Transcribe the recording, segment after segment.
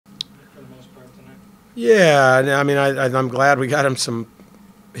Yeah, and I mean, I'm glad we got him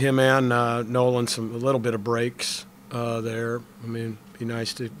and Nolan a little bit of breaks there. I mean, it'd be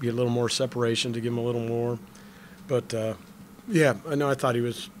nice to get a little more separation to give him a little more. But yeah, I know I thought he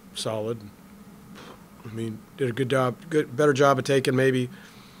was solid. I mean, did a good job, better job of taking maybe,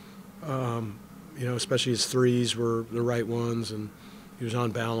 especially his threes were the right ones, and he was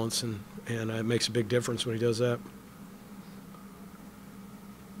on balance, and it makes a big difference when he does that.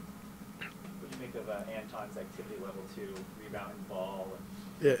 What do you make of Anton's activity level too, rebounding the ball?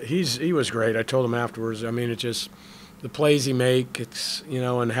 Yeah, he was great. I told him afterwards. I mean, it just the plays he make,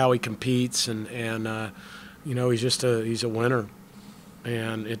 and how he competes, and he's a winner,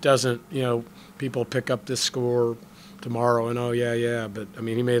 and it doesn't people pick up this score tomorrow and oh yeah, but I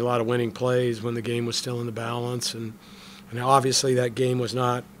mean he made a lot of winning plays when the game was still in the balance, and obviously that game was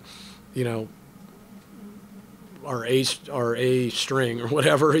not you know our A string or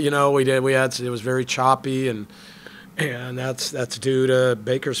whatever we had it was very choppy, and that's due to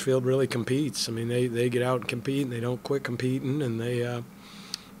Bakersfield really competes. I mean, they get out and compete, and they don't quit competing, and they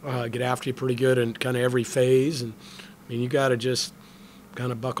get after you pretty good in kind of every phase. And I mean, you got to just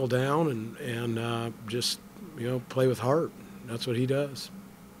kind of buckle down and just play with heart. That's what he does.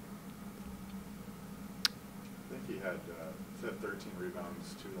 I think he had 13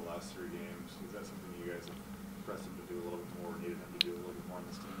 rebounds 2 of the last 3 games. Is that something you guys have pressed him to do a little bit more, needed him to do a little bit more on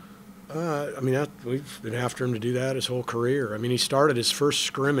this team? I mean, we've been after him to do that his whole career. I mean, he started his first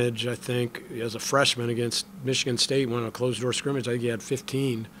scrimmage, I think, as a freshman against Michigan State, won a closed-door scrimmage. I think he had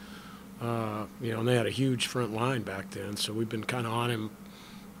 15. And they had a huge front line back then, so we've been kind of on him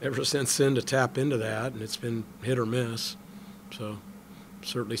ever since then to tap into that, and it's been hit or miss. So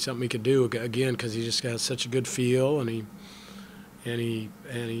certainly something he could do again because he just got such a good feel, and he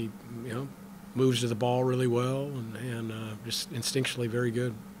moves to the ball really well, and just instinctually very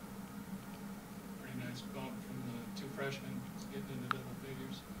good. Pretty nice bump from the two freshmen getting into double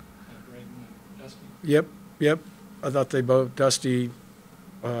figures, Braden and Dusty. Yep. I thought they both, Dusty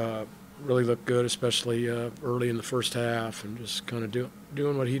really looked good, especially early in the first half, and just kind of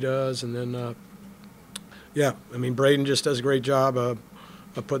doing what he does. And then, I mean, Braden just does a great job of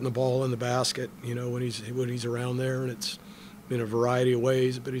putting the ball in the basket, when he's around there, and it's in a variety of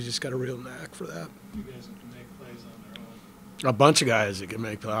ways, but he's just got a real knack for that. You guys can make plays on their own. A bunch of guys that can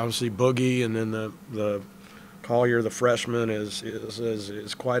make plays. Obviously, Boogie, and then the Collier, the freshman,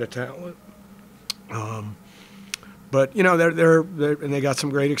 is quite a talent. But they're and they got some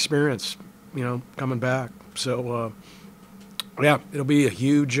great experience, coming back. So it'll be a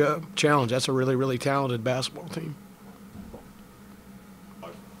huge challenge. That's a really, really talented basketball team.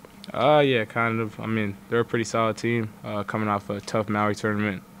 Yeah, kind of. I mean, they're a pretty solid team coming off a tough Maui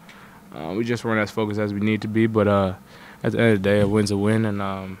tournament. We just weren't as focused as we need to be, but at the end of the day, a win's a win,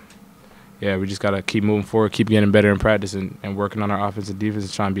 and we just got to keep moving forward, keep getting better in practice, and working on our offense and defense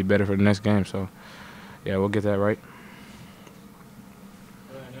and trying to be better for the next game. So, yeah, we'll get that right.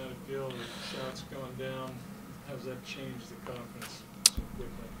 I know the feel the shots going down. How's that changed the confidence so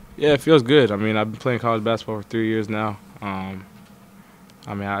quickly? Yeah, it feels good. I mean, I've been playing college basketball for 3 years now.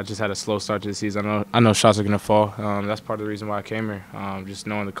 I mean, I just had a slow start to the season. I know shots are going to fall. That's part of the reason why I came here. Just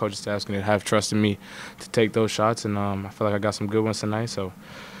knowing the coaching staff's going to have trust in me to take those shots, and I feel like I got some good ones tonight. So,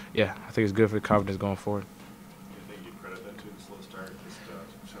 yeah, I think it's good for the confidence going forward. Do you think you credit that to the slow start, just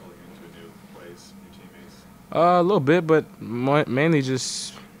settling into a new place, new teammates? A little bit, but mainly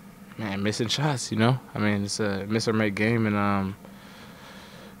just, missing shots, I mean, it's a miss or make game, and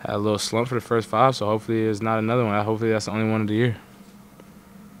had a little slump for the first 5, so hopefully it's not another one. Hopefully that's the only one of the year.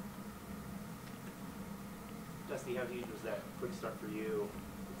 Dusty, how huge was that quick start for you?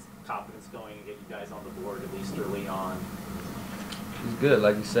 It's confidence going and get you guys on the board at least early on. It's good,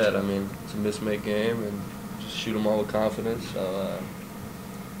 like you said. I mean, it's a miss-make game, and just shoot them all with confidence. So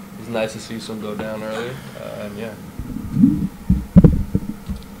it's nice to see some go down early, and yeah.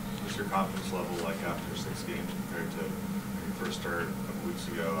 What's your confidence level like after 6 games compared to when you first started a couple weeks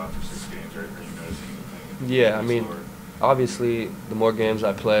ago? After 6 games, are you noticing anything? Yeah, I mean, obviously, the more games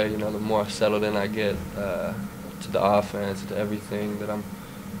I play, the more settled in I get to the offense, to everything that I'm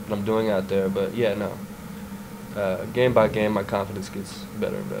doing out there. But yeah, no. Game by game, my confidence gets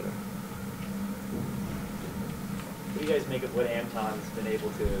better and better. What do you guys make of what Anton's been able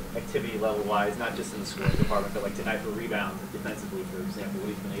to, activity level-wise, not just in the scoring department, but like tonight for rebounds and defensively, for example, what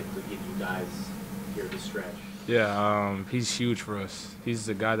he's been able to give you guys here this stretch? Yeah, he's huge for us. He's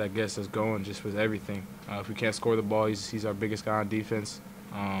the guy that gets us going just with everything. If we can't score the ball, he's our biggest guy on defense.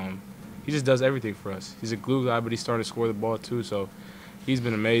 He just does everything for us. He's a glue guy, but he's starting to score the ball too, so he's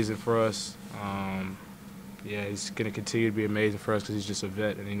been amazing for us. He's going to continue to be amazing for us because he's just a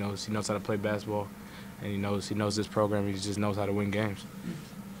vet, and he knows how to play basketball. and he knows this program. He just knows how to win games.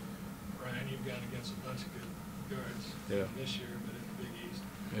 Ryan, you've gone against a bunch of good guards this year, but in the Big East.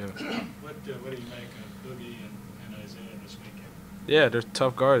 Yeah. What do you make of Boogie and Isaiah this weekend? Yeah, they're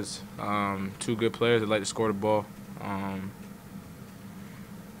tough guards. Two good players that like to score the ball.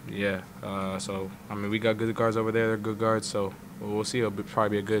 So I mean, we got good guards over there. They're good guards. So we'll see. It'll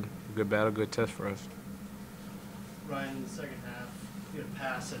probably be a good battle, good test for us. Ryan, in the second half, you had a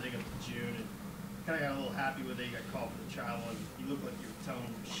pass, I think, up to June, and kind of got a little happy with it. You got called for the travel, and you looked like you were telling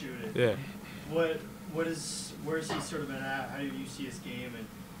him to shoot it. Yeah. Where is he sort of been at? How do you see his game, and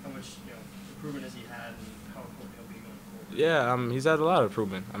how much improvement has he had, and how important he'll be going forward? Yeah, he's had a lot of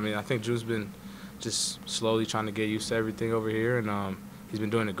improvement. I mean, I think Drew's been just slowly trying to get used to everything over here, and he's been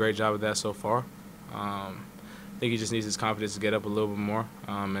doing a great job of that so far. I think he just needs his confidence to get up a little bit more,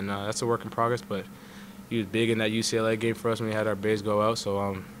 and that's a work in progress. But he was big in that UCLA game for us when we had our bigs go out.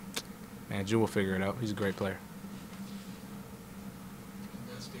 So, man, Drew will figure it out. He's a great player.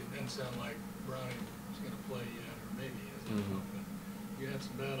 It didn't sound like Brownie was going to play yet, or maybe he isn't. But you had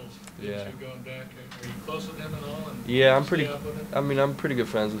some battles. Yeah. You going back. Are you close with him at all? And Yeah, I'm stay up with him? I'm pretty good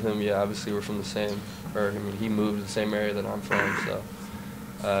friends with him. Yeah, obviously we're from the same, he moved to the same area that I'm from. So,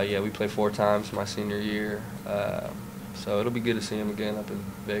 yeah, we played 4 times my senior year. So it'll be good to see him again up in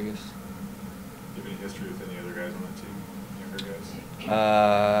Vegas. Do you have any history with any other guys on that team, younger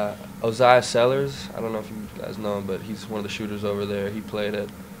guys? Oziah Sellers, I don't know if you guys know him, but he's one of the shooters over there. He played at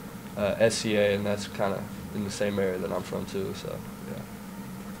SCA, and that's kind of in the same area that I'm from too. So, yeah.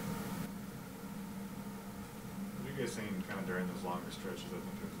 What have you guys seen kind of during those longer stretches? I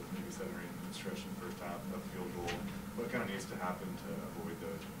think there was maybe 7 or 8 minute stretch in the first half, that field goal. What kind of needs to happen to avoid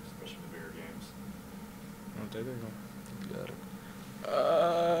those, especially in the bigger games? Got it.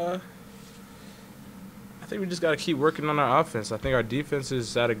 I think we just got to keep working on our offense. I think our defense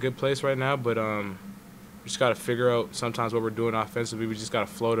is at a good place right now, but we just got to figure out sometimes what we're doing offensively. We just got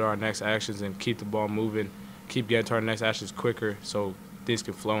to flow to our next actions and keep the ball moving, keep getting to our next actions quicker so things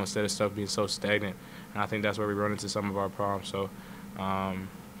can flow instead of stuff being so stagnant. And I think that's where we run into some of our problems. So,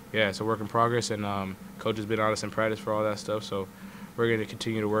 yeah, it's a work in progress, and coach has been honest in practice for all that stuff. So we're going to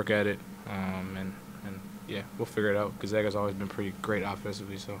continue to work at it, and yeah, we'll figure it out. Gonzaga's always been pretty great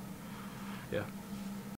offensively, so yeah.